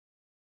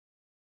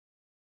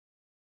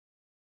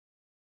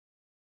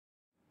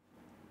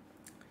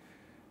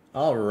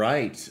All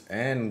right,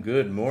 and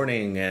good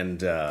morning,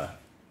 and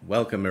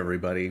welcome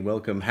everybody.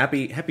 Welcome,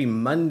 happy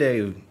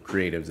Monday,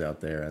 creatives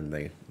out there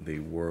in the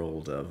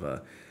world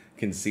of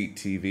Conceit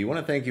TV. I want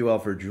to thank you all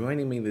for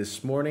joining me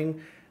this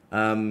morning.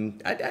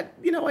 I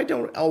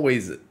don't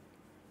always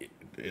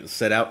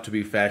set out to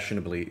be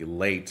fashionably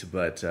late,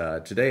 but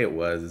today it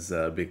was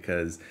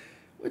because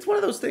it's one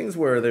of those things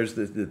where there's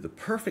the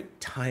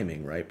perfect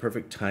timing, right?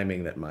 Perfect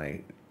timing that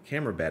my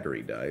camera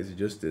battery dies,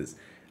 just as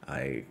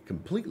I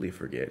completely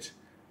forget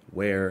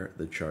where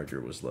the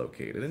charger was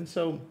located. And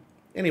so,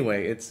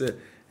 anyway, it's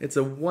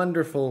a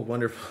wonderful,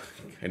 wonderful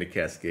kind of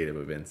cascade of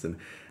events. And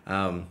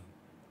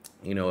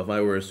if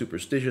I were a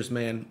superstitious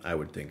man, I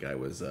would think I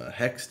was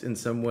hexed in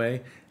some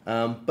way.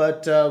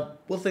 But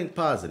we'll think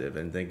positive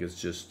and think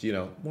it's just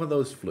one of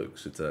those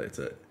flukes. It's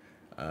a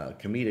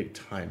comedic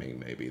timing,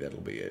 maybe that'll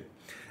be it.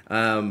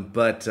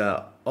 But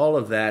all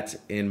of that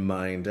in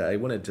mind, I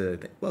wanted to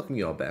welcome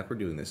you all back. We're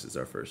doing this as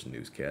our first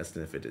newscast,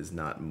 and if it is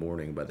not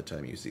morning by the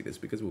time you see this,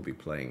 because we'll be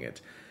playing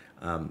it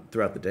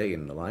throughout the day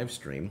in the live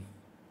stream,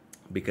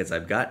 because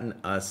I've gotten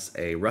us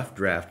a rough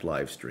draft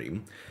live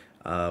stream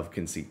of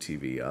Conceit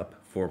TV up,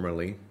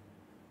 formerly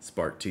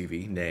Spark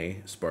TV,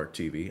 nay, Spark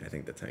TV. I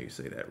think that's how you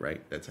say that,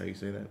 right? That's how you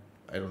say that?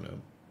 I don't know.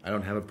 I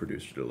don't have a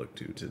producer to look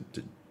to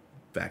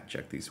fact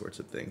check these sorts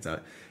of things.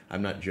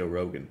 I'm not Joe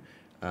Rogan.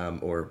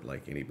 Or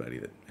like anybody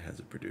that has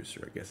a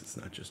producer. I guess it's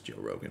not just Joe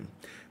Rogan.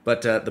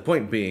 But the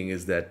point being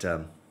is that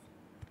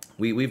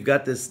we've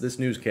got this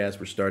newscast.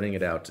 We're starting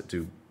it out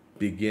to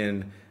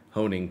begin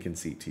honing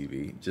Conceit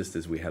TV, just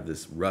as we have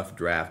this rough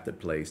draft that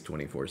plays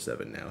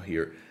 24/7 now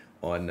here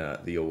on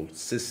the old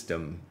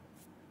system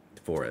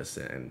for us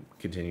and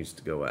continues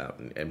to go out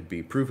and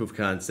be proof of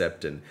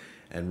concept and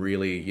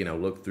really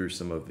look through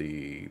some of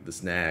the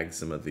snags,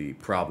 some of the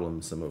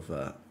problems, some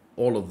of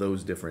all of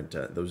those different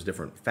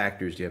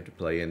factors you have to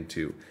play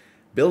into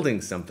building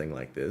something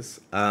like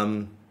this.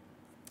 And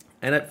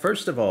at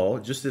first of all,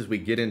 just as we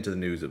get into the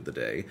news of the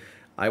day,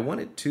 I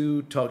wanted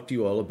to talk to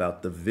you all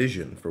about the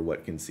vision for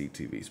what Conceit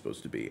TV is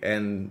supposed to be.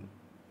 And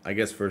I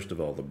guess first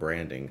of all, the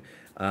branding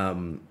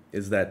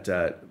is that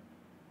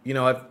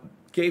I've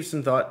gave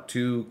some thought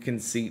to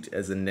Conceit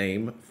as a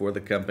name for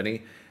the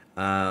company,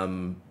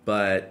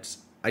 but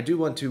I do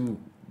want to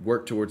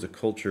work towards a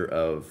culture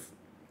of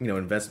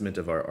investment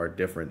of our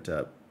different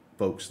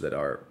folks that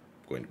are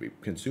going to be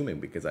consuming,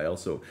 because I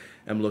also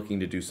am looking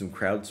to do some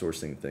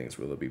crowdsourcing things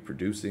where they'll be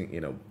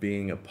producing,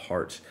 being a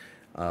part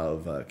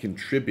of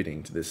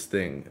contributing to this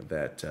thing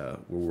that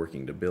we're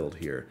working to build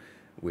here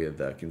with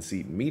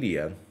Conceit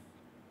Media.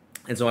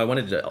 And so I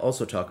wanted to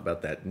also talk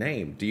about that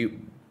name. Do you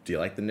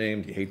like the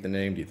name? Do you hate the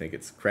name? Do you think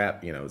it's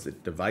crap? Is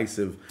it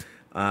divisive?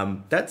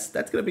 That's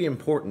going to be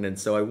important, and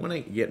so I want to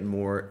get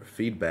more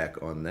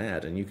feedback on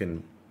that. And you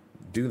can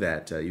do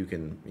that. You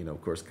can,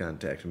 of course,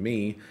 contact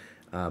me.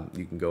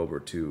 You can go over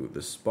to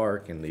the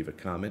Spark and leave a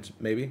comment,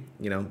 maybe.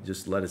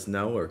 Just let us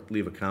know, or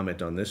leave a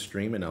comment on this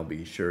stream, and I'll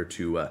be sure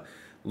to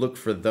look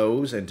for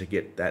those and to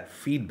get that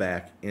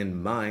feedback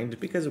in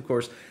mind. Because, of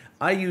course,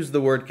 I use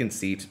the word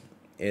conceit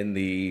in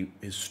the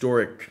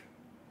historic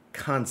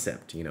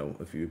concept.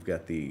 If you've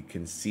got the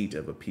conceit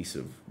of a piece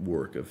of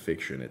work, of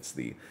fiction, it's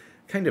the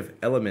kind of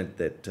element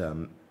that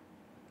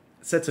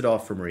sets it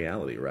off from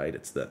reality, right?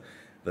 It's the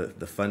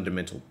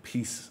fundamental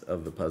piece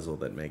of the puzzle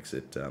that makes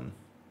it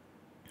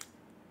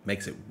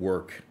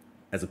work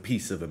as a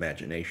piece of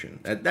imagination.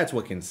 That's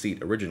what conceit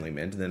originally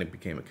meant, and then it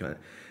became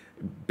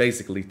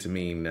basically to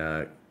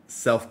mean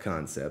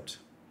self-concept,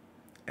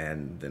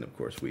 and then of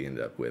course we end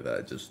up with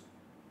just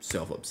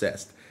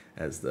self-obsessed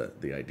as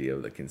the idea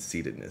of the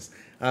conceitedness.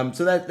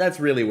 So that's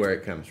really where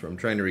it comes from. I'm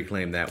trying to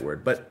reclaim that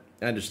word, but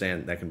I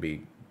understand that can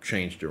be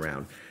changed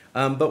around.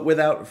 But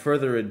without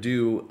further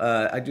ado,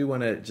 I do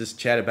want to just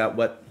chat about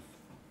what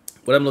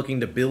I'm looking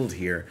to build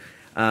here.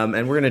 And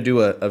we're going to do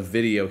a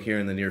video here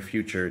in the near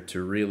future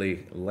to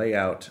really lay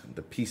out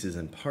the pieces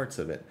and parts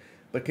of it.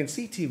 But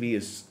Conceit TV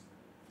is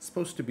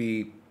supposed to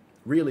be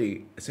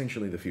really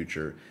essentially the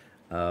future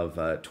of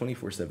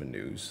 24/7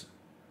 news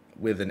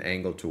with an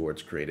angle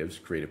towards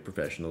creatives, creative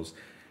professionals,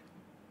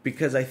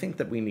 because I think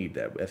that we need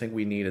that. I think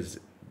we need, as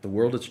the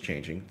world is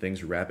changing,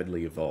 things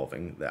rapidly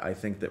evolving, that I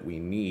think that we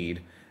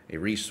need a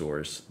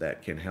resource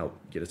that can help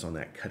get us on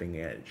that cutting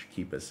edge,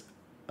 keep us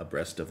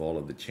abreast of all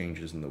of the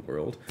changes in the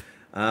world.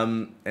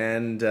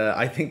 And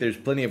I think there's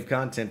plenty of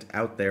content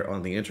out there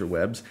on the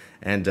interwebs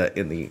and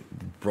in the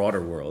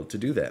broader world to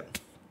do that.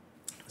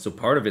 So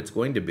part of it's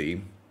going to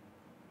be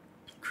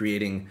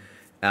creating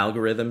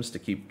algorithms to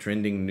keep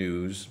trending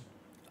news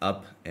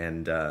up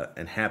and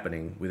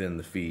happening within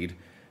the feed,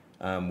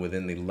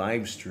 within the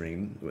live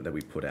stream that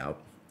we put out.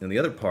 And the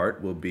other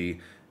part will be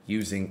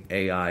using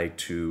AI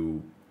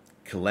to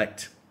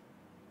collect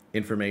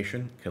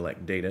information,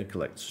 collect data,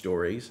 collect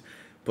stories,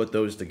 put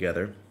those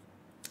together,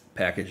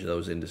 package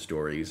those into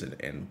stories,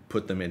 and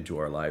put them into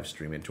our live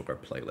stream, into our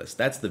playlist.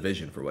 That's the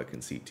vision for what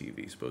Conceit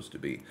TV is supposed to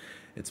be.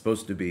 It's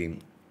supposed to be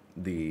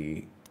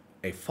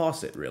a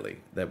faucet, really,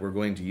 that we're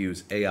going to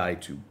use AI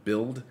to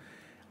build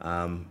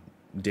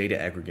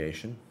data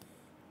aggregation,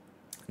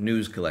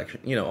 news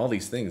collection, all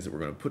these things that we're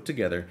going to put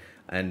together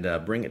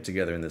and bring it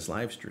together in this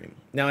live stream.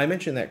 Now, I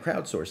mentioned that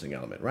crowdsourcing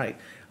element, right?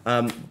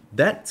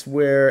 That's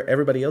where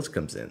everybody else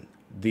comes in.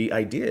 The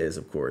idea is,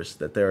 of course,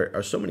 that there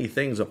are so many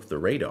things off the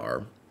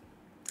radar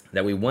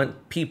that we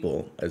want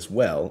people as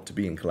well to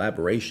be in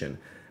collaboration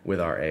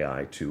with our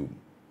AI to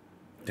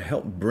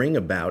help bring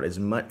about as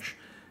much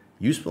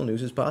useful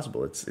news as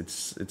possible.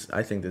 It's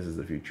I think this is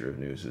the future of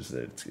news, is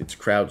that it's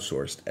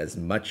crowdsourced as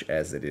much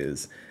as it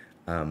is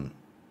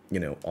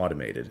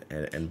automated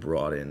and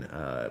brought in,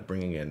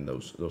 bringing in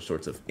those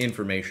sorts of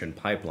information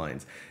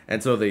pipelines.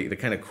 And so the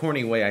kind of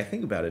corny way I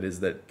think about it is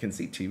that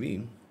Conceit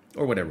TV,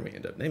 or whatever we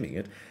end up naming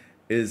it,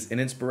 is an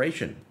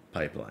inspiration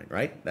pipeline,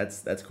 right?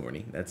 That's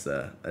corny. But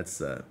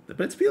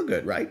it's feel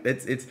good, right?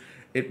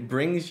 It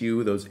brings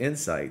you those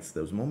insights,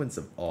 those moments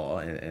of awe,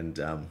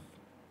 and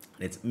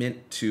it's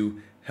meant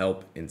to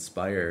help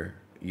inspire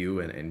you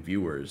and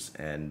viewers.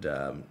 And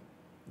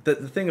the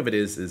thing of it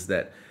is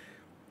that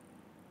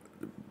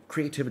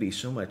creativity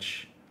so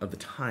much of the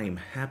time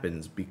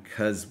happens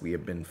because we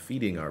have been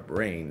feeding our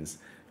brains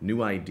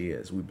new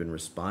ideas. We've been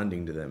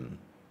responding to them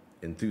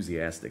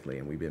enthusiastically,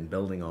 and we've been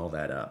building all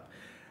that up.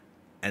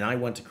 And I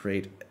want to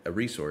create a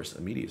resource,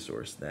 a media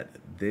source, that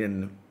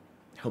then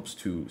helps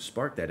to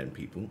spark that in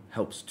people,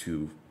 helps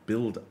to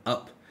build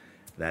up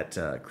that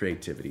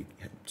creativity,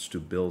 helps to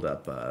build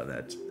up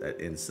that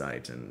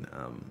insight. And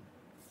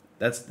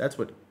that's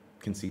what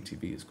Conceit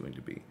TV is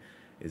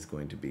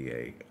going to be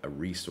a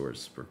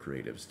resource for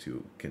creatives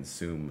to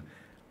consume,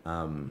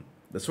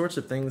 the sorts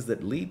of things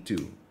that lead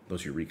to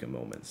those eureka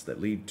moments, that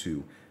lead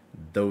to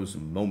those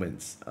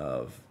moments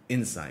of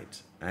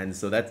insight. And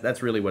so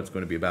that's really what it's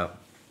going to be about.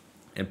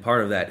 And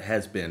part of that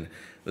has been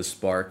the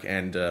Spark,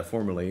 and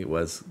formerly it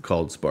was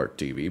called Spark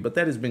TV, but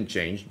that has been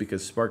changed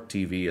because Spark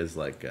TV is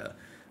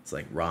it's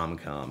like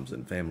rom-coms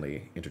and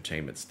family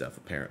entertainment stuff.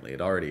 Apparently, it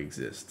already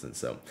exists, and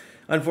so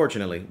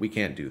unfortunately, we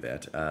can't do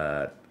that.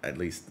 At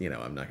least,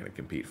 I'm not going to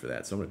compete for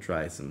that. So I'm going to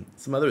try some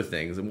other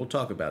things, and we'll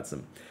talk about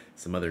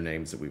some other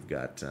names that we've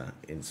got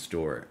in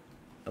store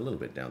a little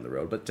bit down the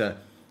road. But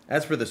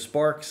as for the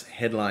Sparks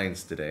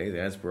headlines today,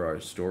 as for our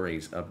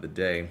stories of the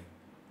day,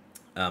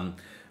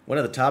 one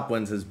of the top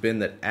ones has been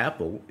that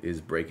Apple is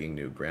breaking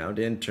new ground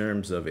in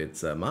terms of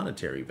its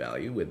monetary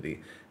value, with the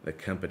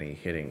company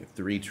hitting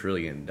 $3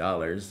 trillion.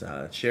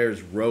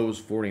 Shares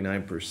rose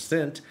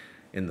 49%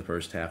 in the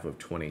first half of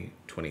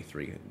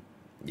 2023.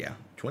 Yeah,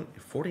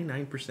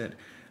 49%.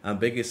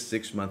 Biggest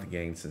 6-month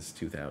gain since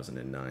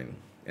 2009.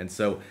 And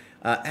so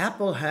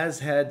Apple has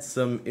had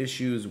some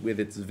issues with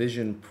its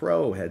Vision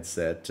Pro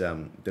headset,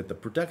 that the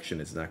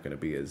production is not going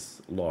to be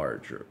as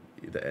large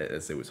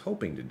as it was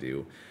hoping to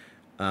do.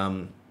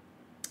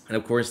 And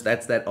of course,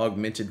 that's that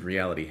augmented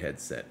reality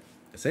headset.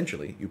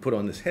 Essentially, you put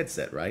on this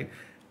headset, right?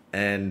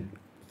 And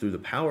through the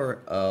power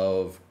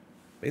of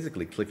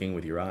basically clicking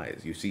with your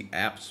eyes, you see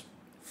apps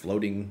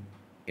floating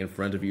in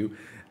front of you,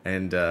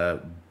 and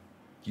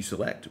you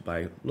select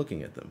by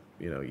looking at them.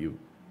 You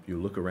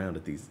look around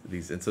at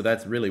these, and so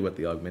that's really what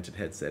the augmented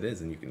headset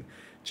is. And you can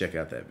check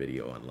out that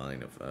video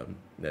online of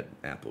that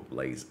Apple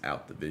lays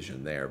out the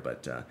vision there.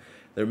 But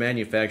their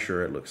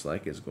manufacturer, it looks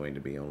like, is going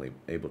to be only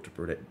able to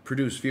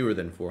produce fewer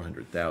than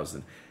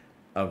 400,000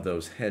 of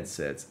those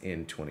headsets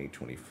in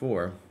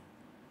 2024.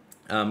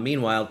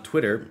 Meanwhile,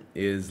 Twitter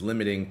is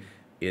limiting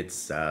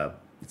its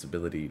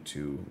ability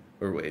to,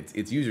 or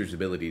its users'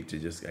 ability to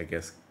just, I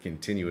guess,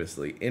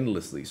 continuously,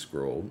 endlessly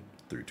scroll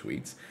through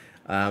tweets.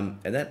 And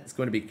that's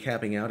going to be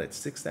capping out at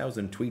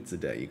 6,000 tweets a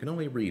day. You can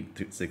only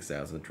read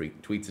 6,000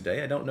 tweets a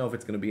day. I don't know if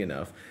it's going to be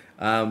enough,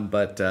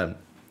 but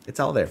it's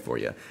all there for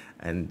you,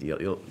 and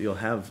you'll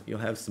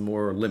have some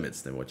more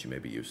limits than what you may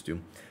be used to.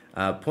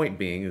 Point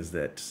being is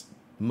that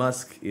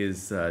Musk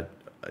is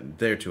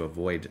there to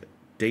avoid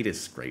data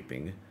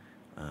scraping,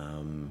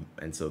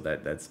 and so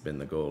that's been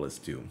the goal, is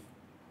to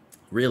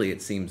really,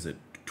 it seems that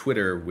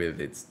Twitter,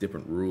 with its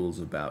different rules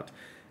about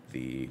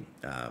the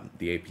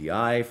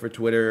API for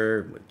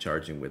Twitter,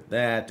 charging with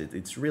that,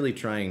 it's really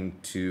trying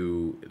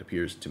to, it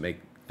appears, to make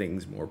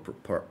things more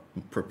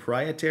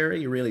proprietary.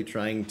 You're really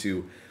trying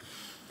to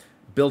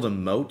build a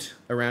moat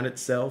around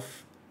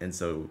itself, and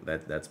so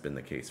that's been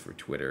the case for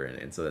Twitter,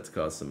 and so that's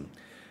caused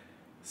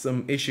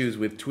some issues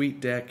with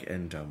TweetDeck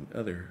and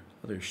other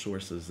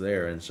sources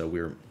there, and so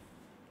we're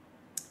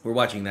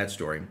watching that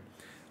story.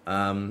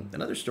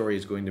 Another story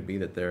is going to be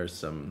that there are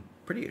some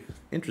pretty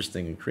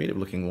interesting and creative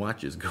looking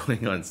watches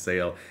going on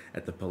sale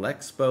at the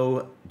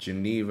Palexpo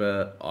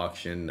Geneva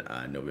auction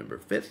November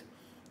 5th.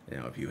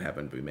 Now, if you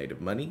happen to be made of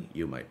money,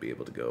 you might be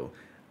able to go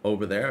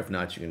over there. If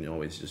not, you can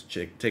always just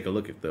take a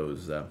look at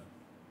those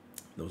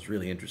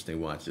really interesting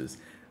watches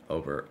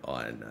over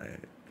on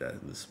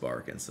the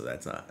Spark, and so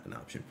that's an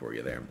option for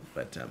you there.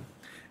 But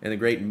in the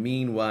great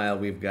meanwhile,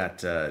 we've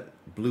got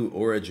Blue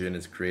Origin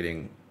is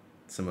creating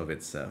some of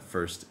its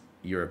first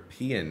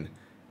European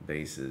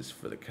bases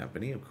for the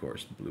company. Of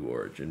course, Blue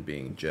Origin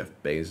being Jeff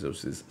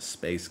Bezos'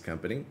 space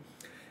company.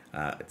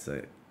 It's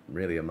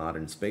really a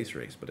modern space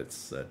race, but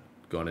it's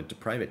gone into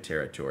private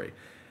territory.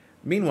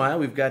 Meanwhile,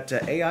 we've got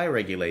AI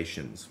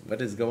regulations.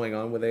 What is going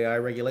on with AI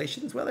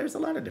regulations? Well, there's a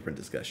lot of different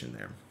discussion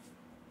there.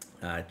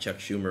 Chuck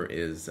Schumer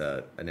is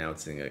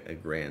announcing a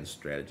grand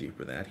strategy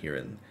for that here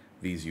in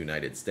these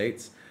United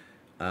States.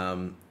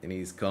 And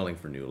he's calling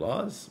for new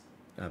laws.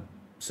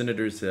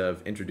 Senators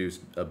have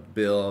introduced a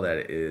bill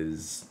that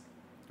is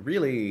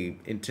really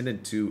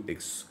intended to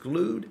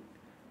exclude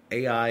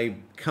AI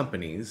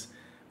companies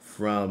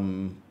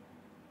from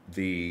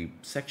the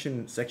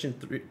Section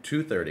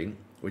 230,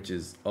 which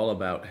is all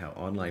about how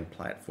online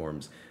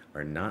platforms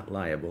are not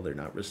liable. They're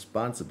not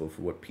responsible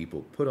for what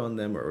people put on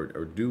them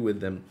or do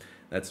with them,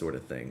 that sort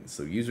of thing.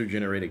 So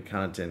user-generated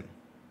content,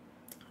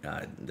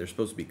 they're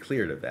supposed to be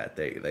cleared of that.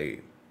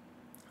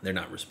 They're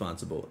not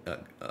responsible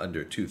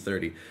under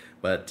 230,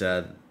 but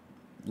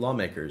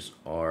lawmakers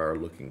are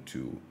looking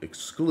to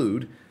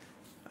exclude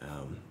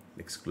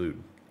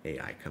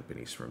AI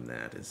companies from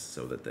that, is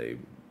so that they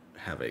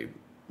have a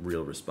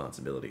real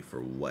responsibility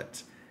for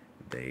what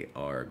they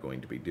are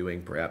going to be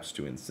doing, perhaps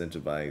to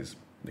incentivize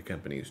the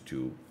companies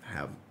to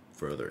have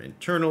further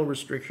internal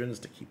restrictions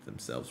to keep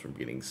themselves from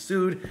getting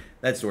sued,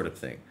 that sort of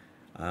thing.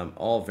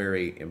 All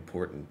very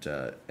important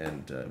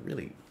and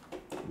really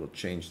will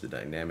change the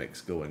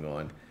dynamics going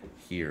on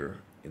here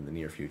in the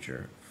near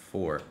future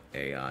for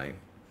AI.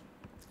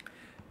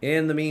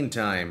 In the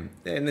meantime,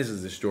 and this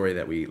is the story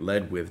that we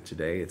led with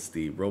today, it's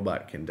the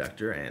robot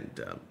conductor, and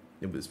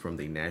it was from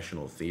the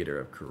National Theater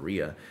of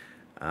Korea,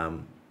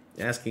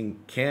 asking,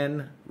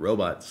 can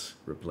robots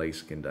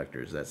replace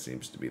conductors? That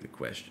seems to be the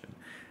question.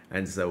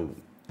 And so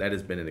that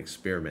has been an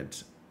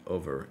experiment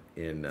over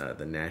in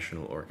the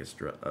National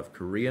Orchestra of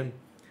Korea.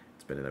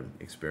 It's been an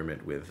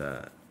experiment with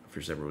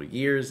for several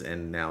years,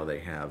 and now they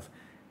have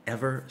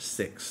Ever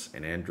 6,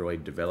 an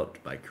android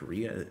developed by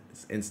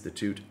Korea's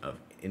Institute of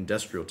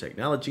Industrial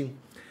Technology,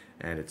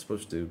 and it's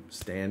supposed to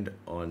stand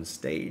on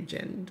stage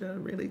and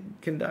really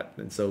conduct.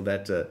 And so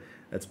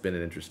that's been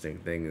an interesting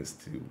thing, is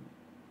to,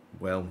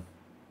 well,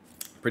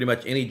 pretty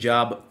much any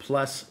job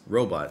plus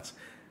robots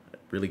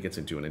really gets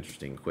into an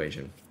interesting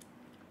equation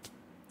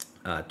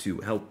to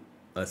help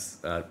us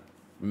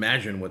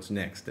imagine what's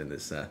next in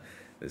this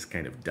this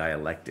kind of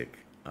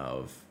dialectic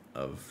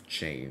of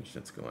change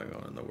that's going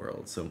on in the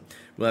world. So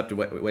we'll have to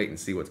wait and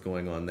see what's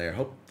going on there.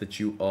 Hope that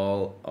you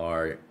all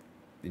are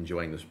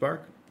enjoying the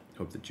Spark.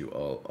 Hope that you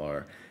all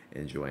are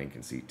enjoying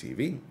Conceit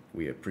TV.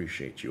 We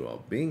appreciate you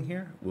all being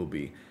here. We'll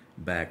be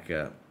back,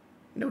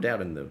 no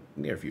doubt, in the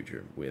near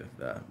future with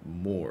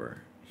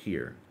more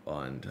here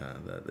on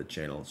the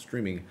channel,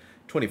 streaming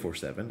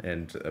 24/7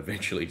 and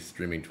eventually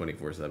streaming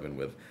 24/7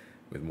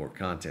 with more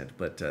content.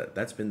 But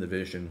that's been the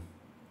vision.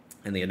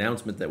 And the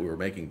announcement that we were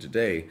making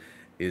today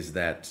is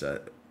that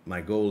my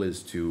goal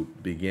is to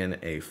begin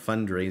a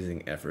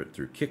fundraising effort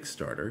through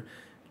Kickstarter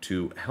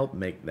to help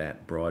make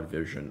that broad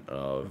vision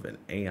of an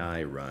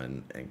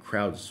AI-run and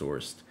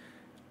crowdsourced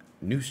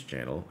news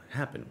channel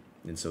happen.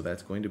 And so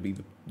that's going to be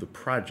the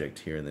project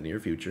here in the near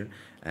future,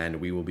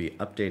 and we will be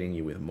updating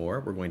you with more.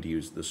 We're going to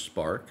use the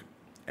Spark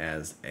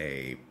as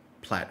a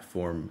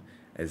platform,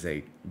 as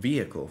a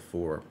vehicle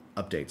for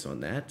updates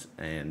on that,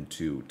 and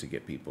to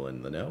get people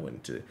in the know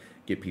and to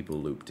get people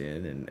looped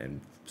in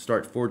and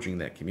start forging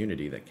that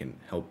community that can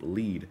help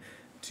lead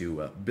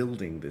to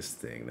building this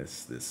thing,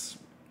 this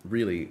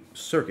really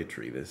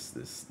circuitry,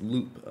 this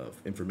loop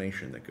of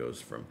information that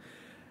goes from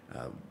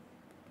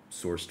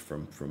sourced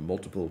from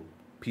multiple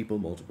people,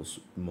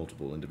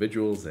 multiple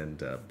individuals,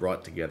 and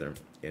brought together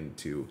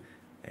into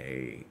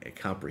a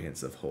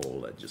comprehensive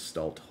whole, a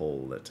gestalt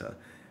whole that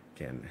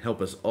can help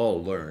us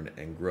all learn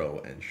and grow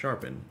and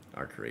sharpen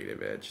our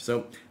creative edge.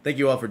 So thank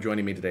you all for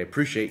joining me today.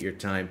 Appreciate your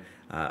time.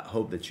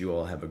 Hope that you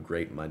all have a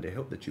great Monday.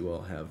 Hope that you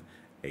all have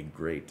a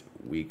great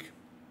week.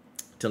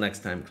 Till next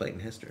time, Clayton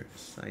Hester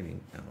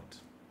signing out.